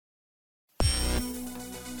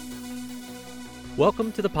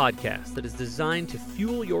Welcome to the podcast that is designed to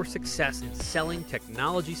fuel your success in selling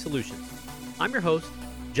technology solutions. I'm your host,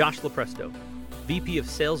 Josh Lopresto, VP of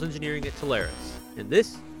Sales Engineering at Telarus, and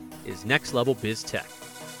this is Next Level Biz Tech.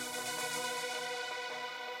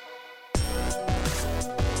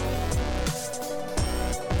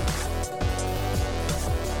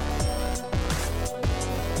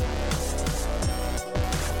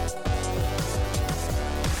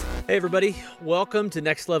 Hey everybody, welcome to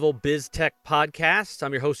Next Level Biz Tech Podcast.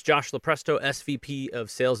 I'm your host, Josh Lopresto, SVP of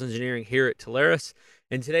Sales Engineering here at Telarus.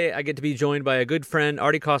 And today I get to be joined by a good friend,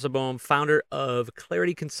 Aarde Cosseboom, founder of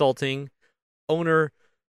Clariti Consulting, owner,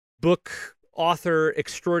 book, author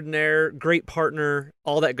extraordinaire, great partner,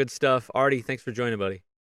 all that good stuff. Aarde, thanks for joining, buddy.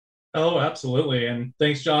 Oh, absolutely. And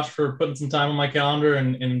thanks, Josh, for putting some time on my calendar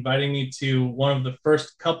and inviting me to one of the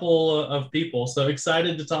first couple of people. So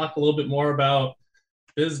excited to talk a little bit more about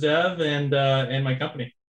biz dev and my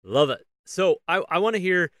company. Love it. So I want to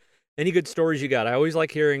hear any good stories you got. I always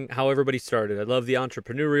like hearing how everybody started. I love the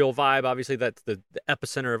entrepreneurial vibe. Obviously, that's the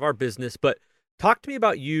epicenter of our business. But talk to me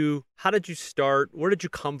about you. How did you start? Where did you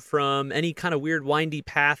come from? Any kind of weird, windy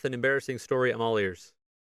path and embarrassing story? I'm all ears.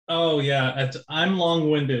 Oh, yeah. I'm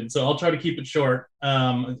long-winded, so I'll try to keep it short.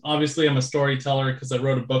 Obviously, I'm a storyteller because I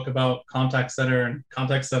wrote a book about contact center and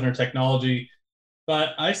contact center technology.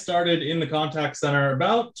 But I started in the contact center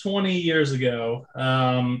about 20 years ago,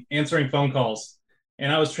 answering phone calls.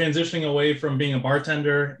 And I was transitioning away from being a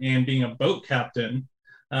bartender and being a boat captain,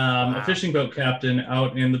 a Wow. fishing boat captain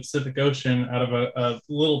out in the Pacific Ocean out of a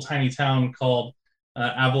little tiny town called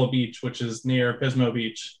Avila Beach, which is near Pismo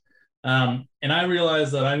Beach. And I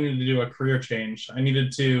realized that I needed to do a career change.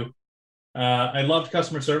 I loved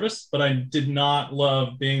customer service, but I did not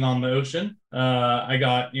love being on the ocean. I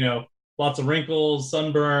got, lots of wrinkles,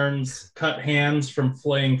 sunburns, cut hands from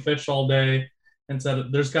filleting fish all day, and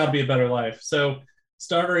said, there's got to be a better life. So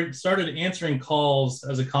started answering calls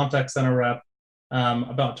as a contact center rep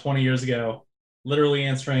about 20 years ago, literally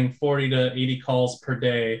answering 40 to 80 calls per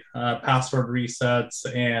day, password resets,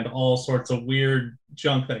 and all sorts of weird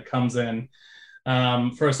junk that comes in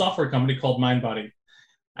for a software company called MindBody.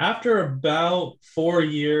 After about 4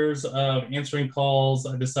 years of answering calls,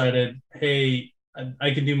 I decided, hey,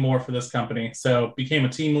 I can do more for this company. So became a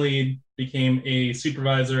team lead, became a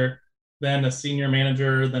supervisor, then a senior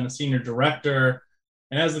manager, then a senior director.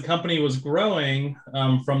 And as the company was growing,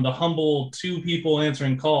 from the humble 2 people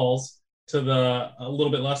answering calls to a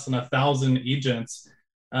little bit less than 1,000 agents,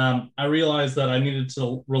 I realized that I needed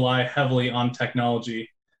to rely heavily on technology.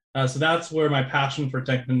 So that's where my passion for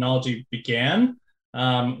technology began,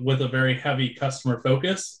 with a very heavy customer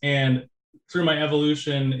focus. And through my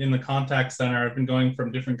evolution in the contact center, I've been going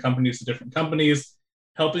from different companies to different companies,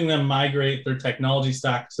 helping them migrate their technology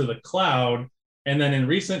stack to the cloud. And then in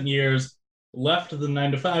recent years, left the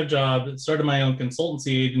 9-to-5 job, started my own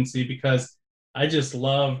consultancy agency because I just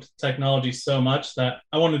loved technology so much that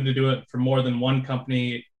I wanted to do it for more than one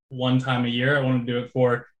company one time a year. I wanted to do it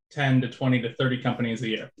for 10 to 20 to 30 companies a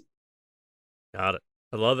year. Got it.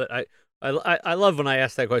 I love it. I love when I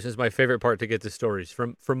ask that question. It's my favorite part to get the stories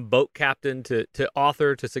from boat captain to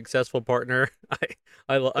author to successful partner.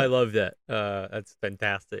 I love that. That's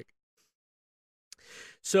fantastic.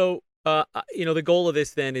 So, the goal of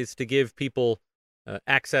this then is to give people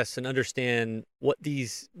access and understand what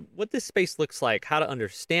this space looks like, how to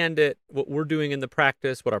understand it, what we're doing in the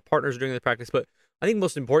practice, what our partners are doing in the practice. But I think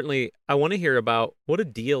most importantly, I want to hear about what a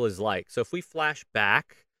deal is like. So if we flash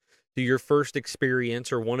back to your first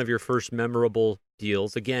experience or one of your first memorable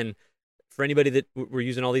deals, again, for anybody that we're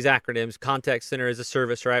using all these acronyms, contact center as a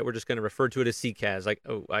service, right? We're just going to refer to it as CCaaS. Like,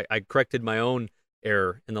 I corrected my own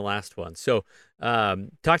error in the last one. So talk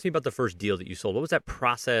to me about the first deal that you sold. What was that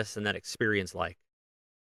process and that experience like?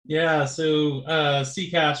 Yeah, so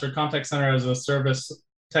CCaaS, or contact center as a service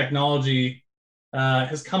technology,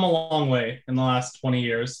 has come a long way in the last 20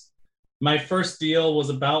 years. My first deal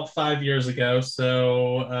was about 5 years ago,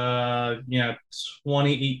 so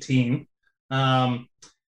 2018,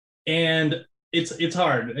 and it's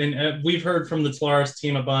hard. And we've heard from the Telarus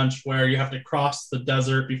team a bunch where you have to cross the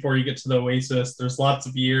desert before you get to the oasis. There's lots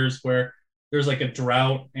of years where there's like a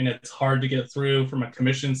drought, and it's hard to get through from a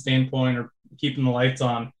commission standpoint or keeping the lights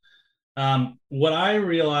on. What I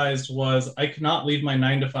realized was I could not leave my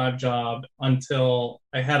 9-to-5 job until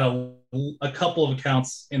I had a couple of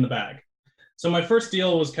accounts in the bag. So my first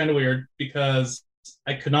deal was kind of weird because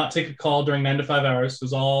I could not take a call during 9 to 5 hours. It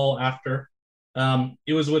was all after.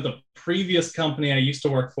 It was with a previous company I used to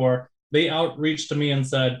work for. They outreached to me and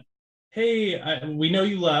said, hey, we know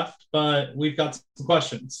you left, but we've got some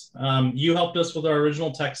questions. You helped us with our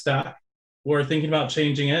original tech stack. We're thinking about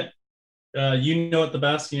changing it. You know it the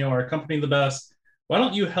best. You know our company the best. Why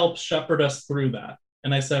don't you help shepherd us through that?"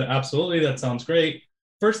 And I said, "Absolutely, that sounds great."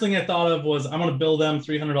 First thing I thought of was I'm going to bill them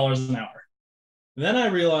 $300 an hour. Then I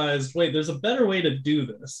realized, wait, there's a better way to do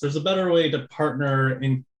this. There's a better way to partner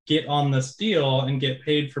and get on this deal and get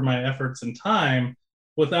paid for my efforts and time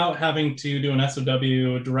without having to do an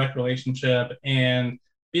SOW, direct relationship, and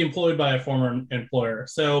be employed by a former employer.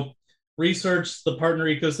 So, research the partner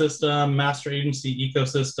ecosystem, master agency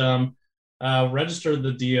ecosystem, registered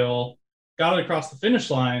the deal, got it across the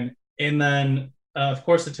finish line, and then, of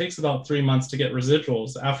course, it takes about 3 months to get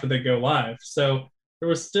residuals after they go live. So, there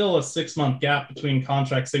was still a 6 month gap between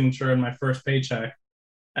contract signature and my first paycheck.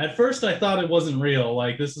 At first, I thought it wasn't real.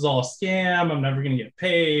 Like, this is all a scam. I'm never going to get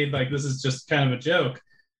paid. Like, this is just kind of a joke.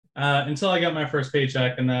 Until I got my first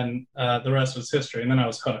paycheck, and then the rest was history. And then I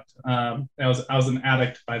was hooked. I was an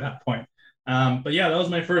addict by that point. But yeah, that was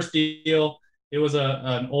my first deal. It was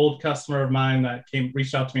an old customer of mine that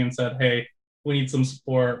reached out to me and said, "Hey, we need some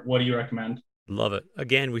support. What do you recommend?" Love it.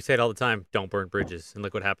 Again, we say it all the time: don't burn bridges. And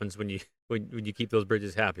look what happens when you when you keep those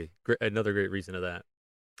bridges happy. Another great reason of that.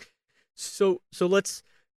 So let's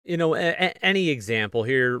any example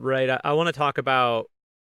here, right? I want to talk about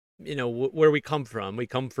where we come from. We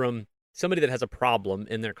come from somebody that has a problem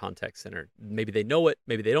in their contact center. Maybe they know it,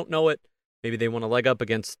 maybe they don't know it, maybe they want to leg up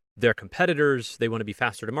against their competitors, they want to be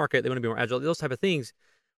faster to market, they want to be more agile, those type of things.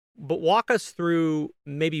 But walk us through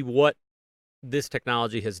maybe what this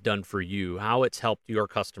technology has done for you, how it's helped your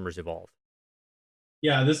customers evolve.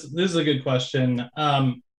 Yeah, this is a good question.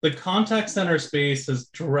 The contact center space has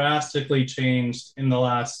drastically changed in the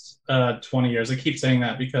last 20 years. I keep saying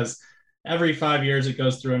that because every 5 years it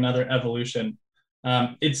goes through another evolution.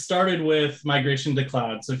 It started with migration to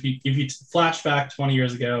cloud. So if you flash back 20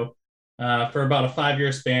 years ago, for about a 5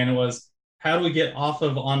 year span, it was how do we get off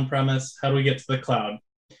of on premise? How do we get to the cloud?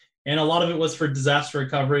 And a lot of it was for disaster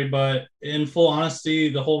recovery. But in full honesty,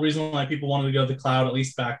 the whole reason why people wanted to go to the cloud, at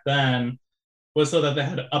least back then, was so that they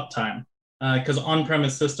had uptime. Because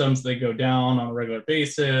on-premise systems, they go down on a regular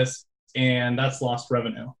basis, and that's lost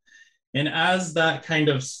revenue. And as that kind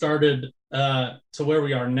of started to where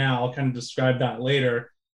we are now, I'll kind of describe that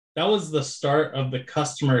later. That was the start of the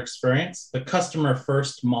customer experience, the customer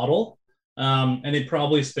first model. And it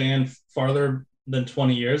probably spanned farther than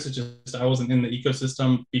 20 years. It's just I wasn't in the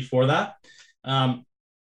ecosystem before that. Um,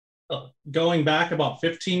 Going back about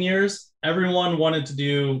 15 years, everyone wanted to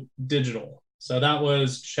do digital. So that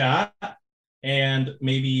was chat and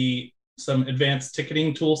maybe some advanced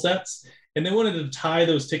ticketing tool sets. And they wanted to tie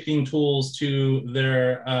those ticketing tools to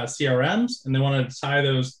their CRMs, and they wanted to tie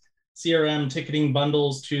those CRM ticketing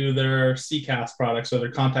bundles to their CCaaS products or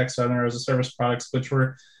their contact center as a service products, which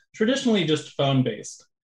were traditionally just phone based.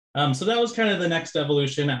 So that was kind of the next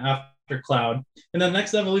evolution after cloud. And the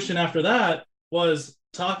next evolution after that was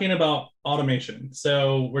talking about automation.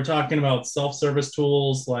 So we're talking about self-service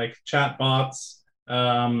tools like chat bots,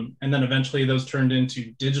 and then eventually those turned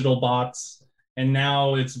into digital bots, and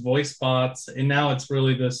now it's voice bots, and now it's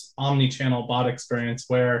really this omni-channel bot experience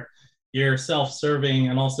where you're self-serving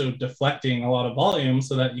and also deflecting a lot of volume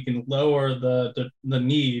so that you can lower the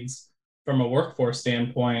needs from a workforce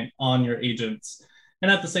standpoint on your agents.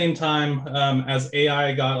 And at the same time, as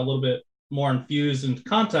AI got a little bit more infused into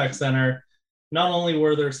contact center, not only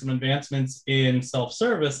were there some advancements in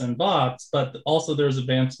self-service and bots, but also there's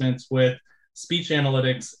advancements with speech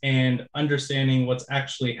analytics and understanding what's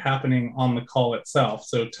actually happening on the call itself.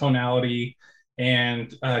 So tonality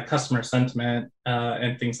and customer sentiment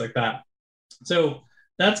and things like that. So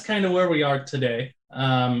that's kind of where we are today,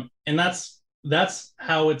 and that's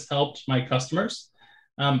how it's helped my customers.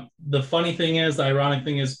 The funny thing is, the ironic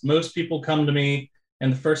thing is, most people come to me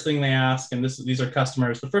and the first thing they ask, and these are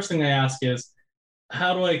customers, the first thing they ask is,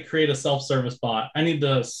 how do I create a self-service bot? I need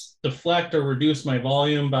to deflect or reduce my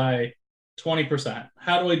volume by 20%.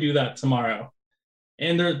 How do I do that tomorrow?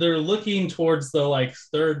 And they're looking towards the like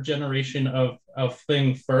third generation of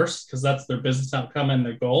thing first, because that's their business outcome and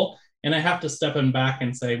their goal. And I have to step in back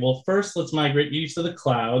and say, well, first let's migrate you to the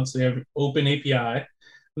cloud. So you have open API.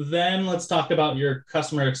 Then let's talk about your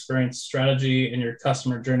customer experience strategy and your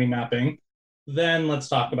customer journey mapping. Then let's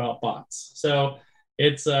talk about bots. So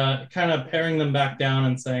it's kind of paring them back down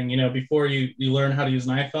and saying, before you learn how to use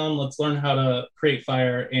an iPhone, let's learn how to create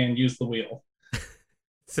fire and use the wheel.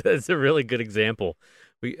 So that's a really good example.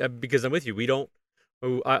 Because I'm with you. We don't.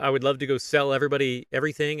 I would love to go sell everybody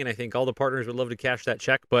everything, and I think all the partners would love to cash that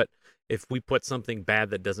check. But if we put something bad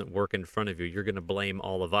that doesn't work in front of you, you're going to blame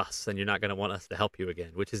all of us, and you're not going to want us to help you again,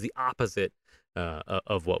 which is the opposite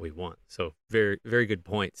of what we want. So very, very good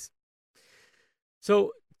points.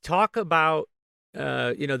 So talk about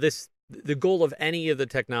this the goal of any of the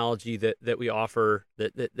technology that we offer,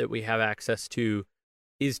 that we have access to,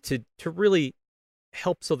 is to really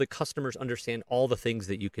help so the customers understand all the things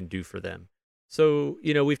that you can do for them. So,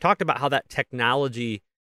 we've talked about how that technology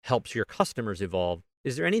helps your customers evolve.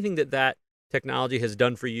 Is there anything that technology has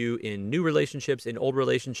done for you in new relationships, in old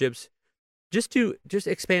relationships, just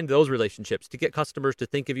expand those relationships, to get customers to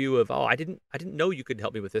think of you of, oh, I didn't know you could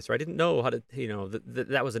help me with this, or I didn't know how to,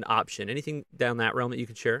 that was an option. Anything down that realm that you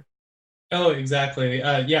could share? Oh, exactly.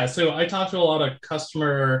 Yeah. So I talk to a lot of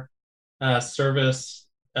customer service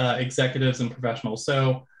executives and professionals.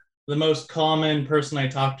 So the most common person I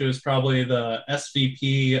talk to is probably the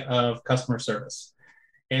SVP of customer service.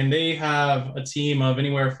 And they have a team of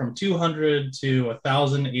anywhere from 200 to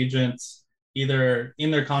 1,000 agents, either in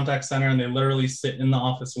their contact center, and they literally sit in the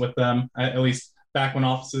office with them, at least back when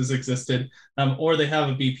offices existed, or they have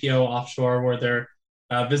a BPO offshore where they're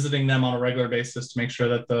visiting them on a regular basis to make sure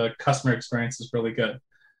that the customer experience is really good.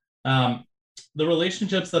 Um, the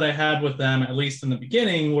relationships that I had with them, at least in the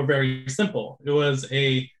beginning, were very simple. It was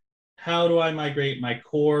how do I migrate my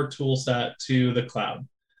core tool set to the cloud?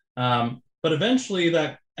 But eventually,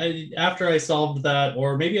 after I solved that,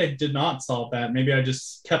 or maybe I did not solve that, maybe I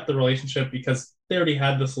just kept the relationship because they already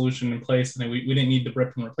had the solution in place and we didn't need to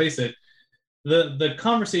rip and replace it. The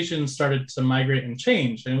conversation started to migrate and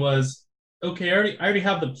change, and it was, okay, I already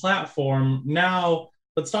have the platform. Now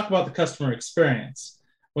let's talk about the customer experience.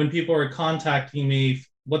 When people are contacting me,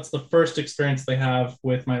 what's the first experience they have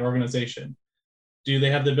with my organization? Do they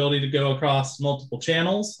have the ability to go across multiple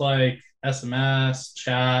channels like SMS,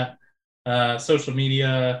 chat, social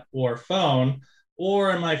media, or phone?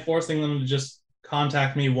 Or am I forcing them to just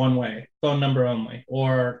contact me one way, phone number only,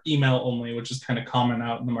 or email only, which is kind of common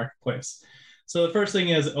out in the marketplace? So the first thing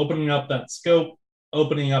is opening up that scope,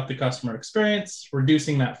 opening up the customer experience,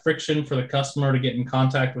 reducing that friction for the customer to get in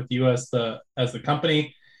contact with you as the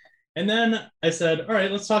company. And then I said, all right,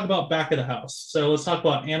 let's talk about back of the house. So let's talk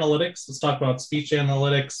about analytics. Let's talk about speech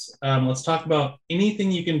analytics. Let's talk about anything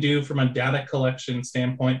you can do from a data collection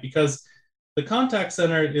standpoint, because the contact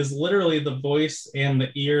center is literally the voice and the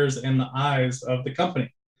ears and the eyes of the company.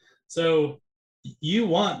 So you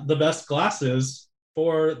want the best glasses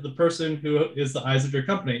for the person who is the eyes of your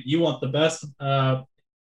company. You want the best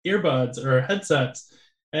earbuds or headsets.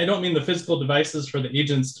 And I don't mean the physical devices for the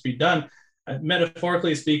agents to be done.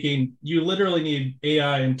 Metaphorically speaking, you literally need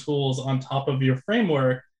AI and tools on top of your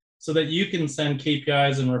framework so that you can send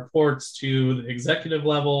KPIs and reports to the executive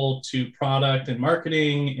level, to product and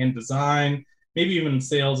marketing and design, maybe even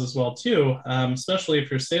sales as well too. Especially if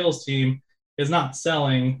your sales team is not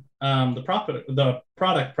selling the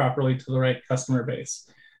product properly to the right customer base.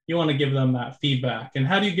 You want to give them that feedback. And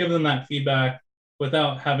how do you give them that feedback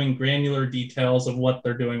without having granular details of what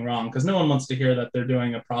they're doing wrong? Because no one wants to hear that they're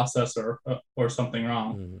doing a process or something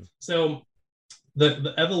wrong. Mm-hmm. So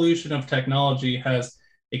the evolution of technology has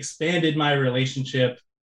expanded my relationship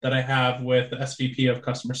that I have with the SVP of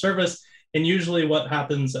customer service. And usually what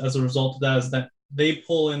happens as a result of that is that they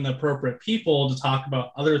pull in the appropriate people to talk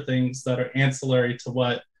about other things that are ancillary to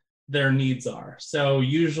what their needs are. So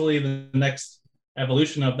usually the next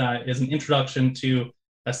evolution of that is an introduction to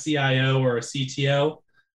a CIO or a CTO,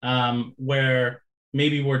 where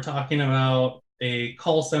maybe we're talking about a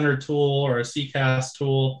call center tool or a CCaaS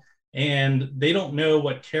tool, and they don't know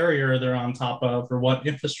what carrier they're on top of or what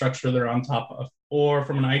infrastructure they're on top of. Or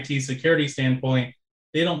from an IT security standpoint,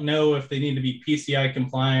 they don't know if they need to be PCI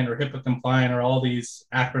compliant or HIPAA compliant or all these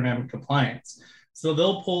acronym compliance. So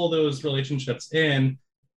they'll pull those relationships in.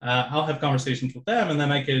 I'll have conversations with them, and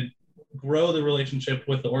then I could grow the relationship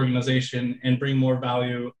with the organization and bring more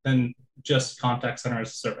value than just contact center as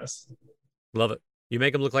a service. Love it. You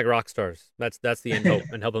make them look like rock stars. That's the end hope,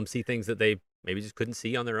 and help them see things that they maybe just couldn't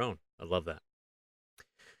see on their own. I love that.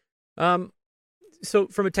 So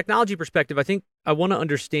from a technology perspective, I think I want to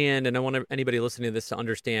understand, and I want anybody listening to this to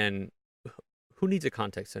understand, who needs a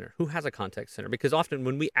contact center? Who has a contact center? Because often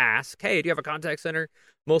when we ask, hey, do you have a contact center?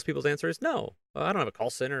 Most people's answer is no. I don't have a call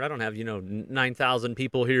center. I don't have, 9,000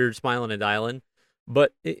 people here smiling and dialing.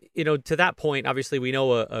 But, to that point, obviously we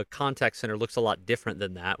know a contact center looks a lot different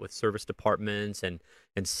than that, with service departments and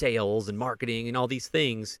sales and marketing and all these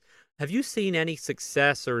things. Have you seen any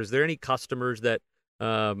success, or is there any customers that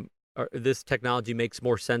this technology makes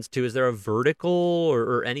more sense to? Is there a vertical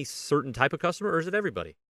or any certain type of customer, or is it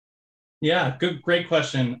everybody? Yeah, great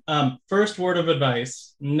question. First word of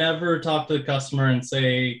advice: never talk to the customer and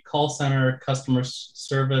say call center, customer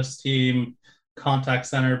service team, contact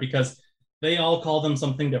center, because they all call them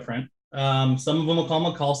something different. Some of them will call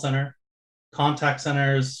them a call center. Contact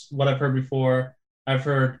centers, what I've heard before, I've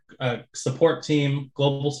heard support team,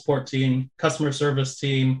 global support team, customer service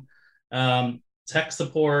team, tech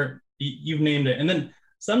support, you've named it. And then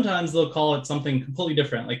sometimes they'll call it something completely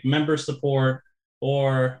different, like member support,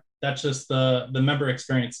 or that's just the member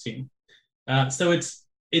experience team. So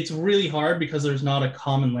it's really hard because there's not a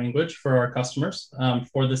common language for our customers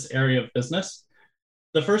for this area of business.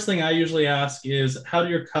 The first thing I usually ask is, how do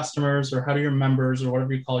your customers, or how do your members, or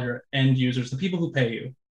whatever you call your end users, the people who pay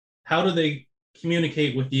you, how do they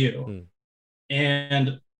communicate with you? Hmm.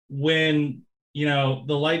 And when the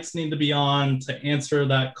lights need to be on to answer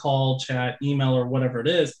that call, chat, email, or whatever it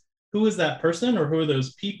is, who is that person, or who are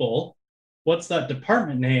those people? What's that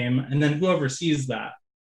department name? And then whoever sees that.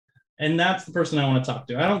 And that's the person I want to talk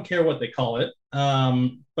to. I don't care what they call it,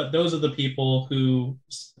 but those are the people who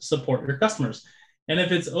support your customers. And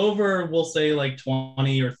if it's over, we'll say like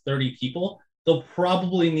 20 or 30 people, they'll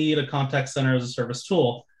probably need a contact center as a service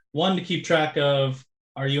tool. One, to keep track of,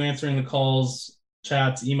 are you answering the calls,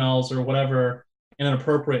 chats, emails, or whatever in an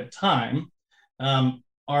appropriate time?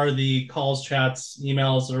 Are the calls, chats,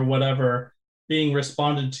 emails, or whatever being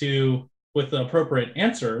responded to with the appropriate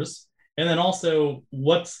answers? And then also,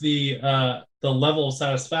 what's the level of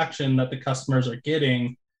satisfaction that the customers are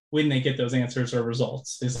getting when they get those answers or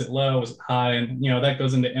results? Is it low? Is it high? And that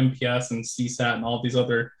goes into NPS and CSAT and all these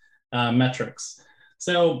other metrics.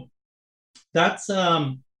 So that's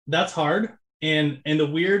hard. And the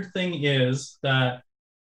weird thing is that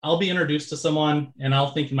I'll be introduced to someone and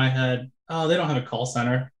I'll think in my head, oh, they don't have a call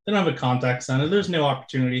center, they don't have a contact center, there's no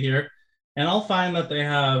opportunity here. And I'll find that they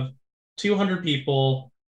have 200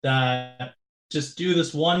 people that just do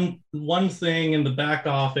this one thing in the back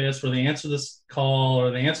office where they answer this call or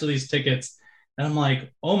they answer these tickets. And I'm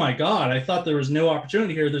like, oh my God, I thought there was no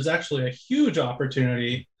opportunity here. There's actually a huge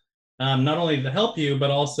opportunity, not only to help you, but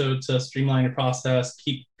also to streamline your process,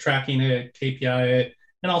 keep tracking it, KPI it,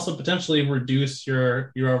 and also potentially reduce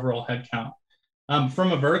your overall headcount.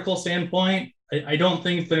 From a vertical standpoint, I don't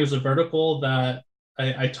think there's a vertical that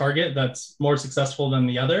I target that's more successful than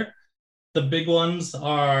the other. The big ones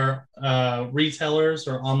are retailers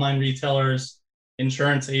or online retailers,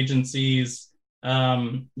 insurance agencies.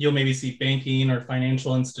 You'll maybe see banking or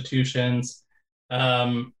financial institutions,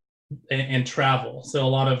 and travel. So a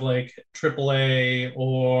lot of like AAA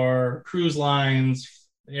or cruise lines,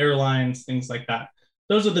 airlines, things like that.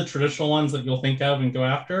 Those are the traditional ones that you'll think of and go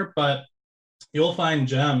after, but you'll find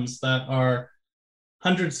gems that are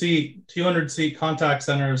 100-seat, 200-seat contact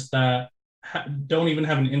centers that don't even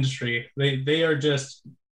have an industry. They are just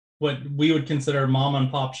what we would consider mom and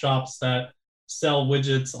pop shops that sell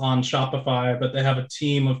widgets on Shopify, but they have a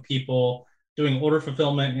team of people doing order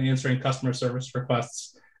fulfillment and answering customer service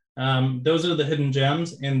requests. Those are the hidden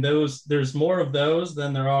gems, and there's more of those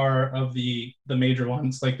than there are of the major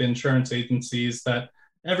ones, like the insurance agencies that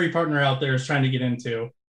every partner out there is trying to get into,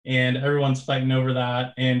 and everyone's fighting over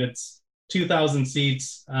that. And it's 2,000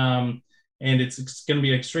 seats, and it's going to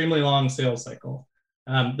be an extremely long sales cycle.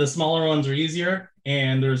 The smaller ones are easier,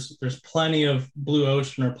 and there's plenty of blue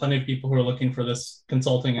ocean or plenty of people who are looking for this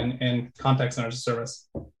consulting and contact center service.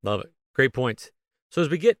 Love it. Great points. So as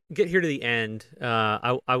we get here to the end,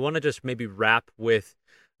 I want to just maybe wrap with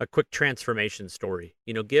a quick transformation story.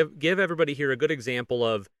 Give everybody here a good example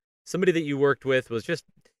of somebody that you worked with was just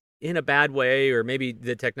in a bad way, or maybe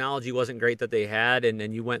the technology wasn't great that they had, and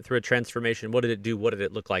then you went through a transformation. What did it do? What did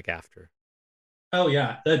it look like after? Oh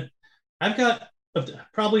yeah, I've got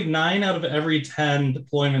probably 9 out of every 10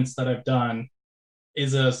 deployments that I've done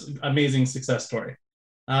is a amazing success story.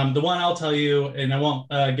 The one I'll tell you, and I won't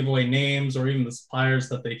give away names or even the suppliers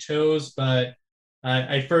that they chose, but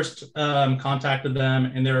I first contacted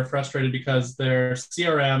them, and they were frustrated because their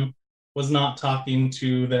CRM was not talking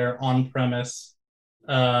to their on-premise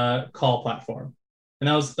call platform, and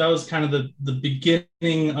that was kind of the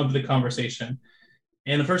beginning of the conversation.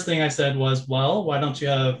 And the first thing I said was, well, why don't you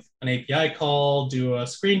have an API call, do a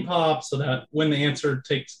screen pop, so that when the agent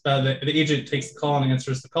takes the call and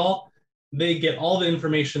answers the call, they get all the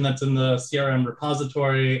information that's in the CRM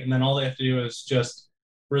repository, and then all they have to do is just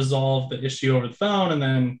resolve the issue over the phone and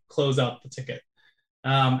then close out the ticket.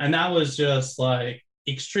 And that was just like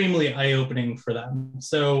extremely eye-opening for them.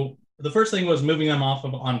 So the first thing was moving them off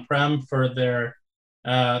of on-prem for their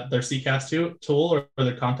CCaaS tool or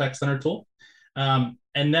their contact center tool.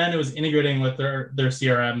 And then it was integrating with their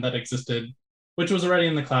CRM that existed, which was already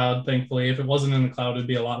in the cloud, thankfully. If it wasn't in the cloud, it'd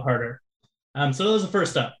be a lot harder. So that was the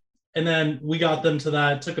first step. And then we got them to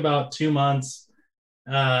that. It took about 2 months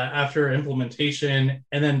after implementation.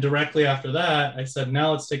 And then directly after that, I said,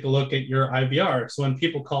 now let's take a look at your IVR. So when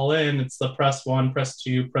people call in, it's the press 1, press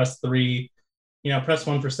 2, press 3. press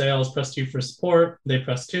 1 for sales, press 2 for support. They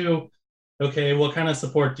press 2. Okay, what kind of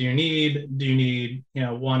support do you need? Do you need,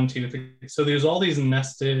 1, 2, 3? So there's all these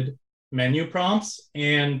nested menu prompts,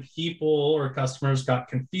 and people or customers got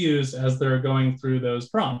confused as they're going through those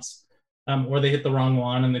prompts, or they hit the wrong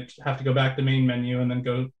one and they have to go back to main menu and then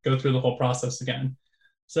go through the whole process again.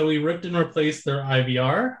 So we ripped and replaced their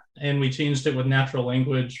IVR, and we changed it with natural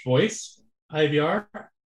language voice IVR.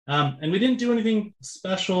 And we didn't do anything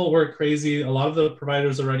special or crazy. A lot of the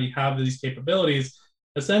providers already have these capabilities.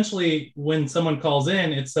 Essentially, when someone calls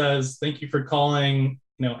in, it says, "Thank you for calling,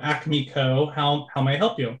 Acme Co. How may I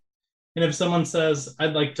help you?" And if someone says,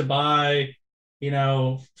 "I'd like to buy,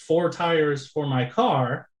 4 tires for my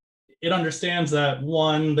car," it understands that,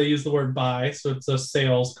 1, they use the word buy, so it's a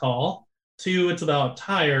sales call. 2, it's about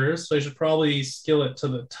tires, so I should probably skill it to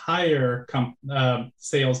the tire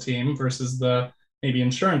sales team versus the maybe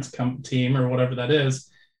insurance team or whatever that is.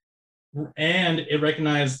 And it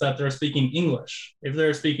recognized that they're speaking English. If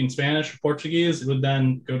they're speaking Spanish or Portuguese, it would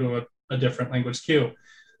then go to a different language queue.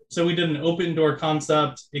 So we did an open door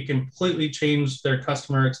concept. It completely changed their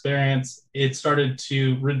customer experience. It started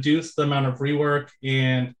to reduce the amount of rework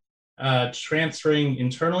and transferring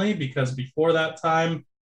internally, because before that time,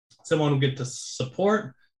 someone would get to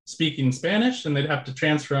support speaking Spanish, and they'd have to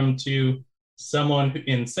transfer them to someone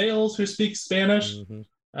in sales who speaks Spanish,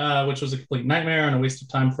 which was a complete nightmare and a waste of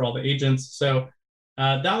time for all the agents. So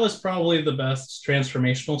that was probably the best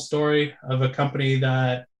transformational story of a company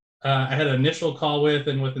that I had an initial call with,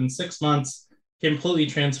 and within 6 months, completely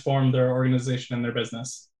transformed their organization and their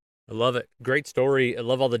business. I love it. Great story. I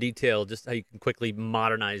love all the detail, just how you can quickly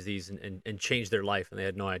modernize these and change their life, and they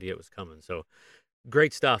had no idea it was coming. So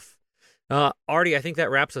great stuff. Aarde, I think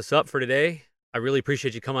that wraps us up for today. I really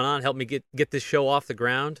appreciate you coming on, help me get this show off the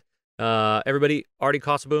ground. Everybody, Aarde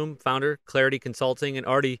Cosseboom, founder, Clariti Consulting. And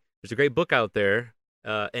Aarde, there's a great book out there,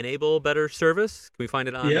 Enable Better Service. Can we find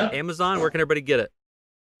it on Amazon? Where can everybody get it?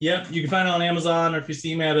 Yep, you can find it on Amazon, or if you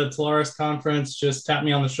see me at a Telarus conference, just tap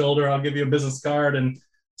me on the shoulder. I'll give you a business card and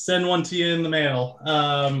send one to you in the mail.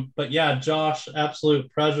 But yeah, Josh, absolute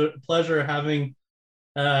pleasure having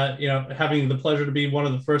the pleasure to be one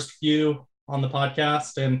of the first few on the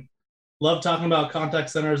podcast, and love talking about contact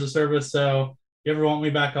center as a service. So if you ever want me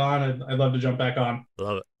back on, I'd love to jump back on.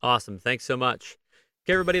 Love it. Awesome. Thanks so much.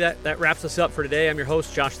 Okay, everybody, that wraps us up for today. I'm your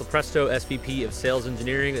host, Josh Lopresto, SVP of Sales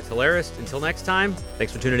Engineering at Telarus. Until next time,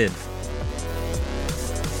 thanks for tuning in.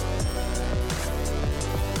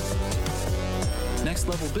 Next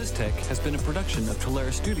Level BizTech has been a production of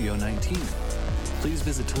Telarus Studio 19. Please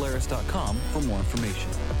visit Telarus.com for more information.